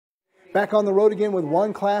Back on the road again with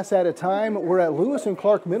one class at a time. We're at Lewis and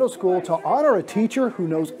Clark Middle School to honor a teacher who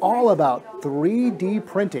knows all about 3D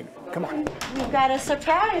printing. Come on. You've got a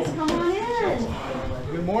surprise. Come on in.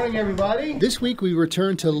 Good morning, everybody. This week we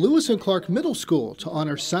return to Lewis and Clark Middle School to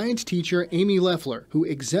honor science teacher Amy Leffler, who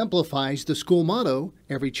exemplifies the school motto,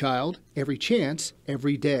 every child, every chance,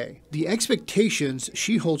 every day. The expectations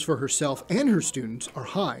she holds for herself and her students are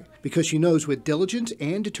high because she knows with diligence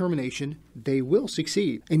and determination they will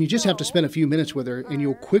succeed. And you just have to spend a few minutes with her and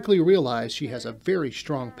you'll quickly realize she has a very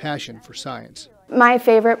strong passion for science. My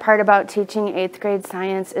favorite part about teaching 8th grade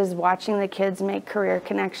science is watching the kids make career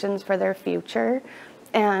connections for their future.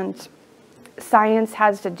 And science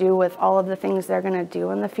has to do with all of the things they're going to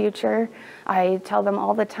do in the future. I tell them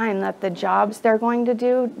all the time that the jobs they're going to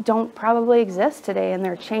do don't probably exist today, and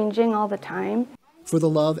they're changing all the time. For the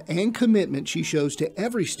love and commitment she shows to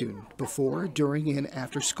every student before, during, and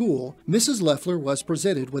after school, Mrs. Leffler was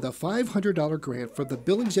presented with a $500 grant from the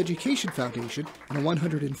Billings Education Foundation and a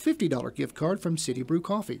 $150 gift card from City Brew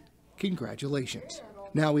Coffee. Congratulations.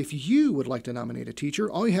 Now, if you would like to nominate a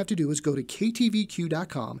teacher, all you have to do is go to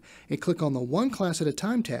ktvq.com and click on the One Class at a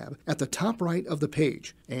Time tab at the top right of the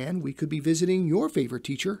page. And we could be visiting your favorite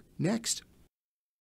teacher next.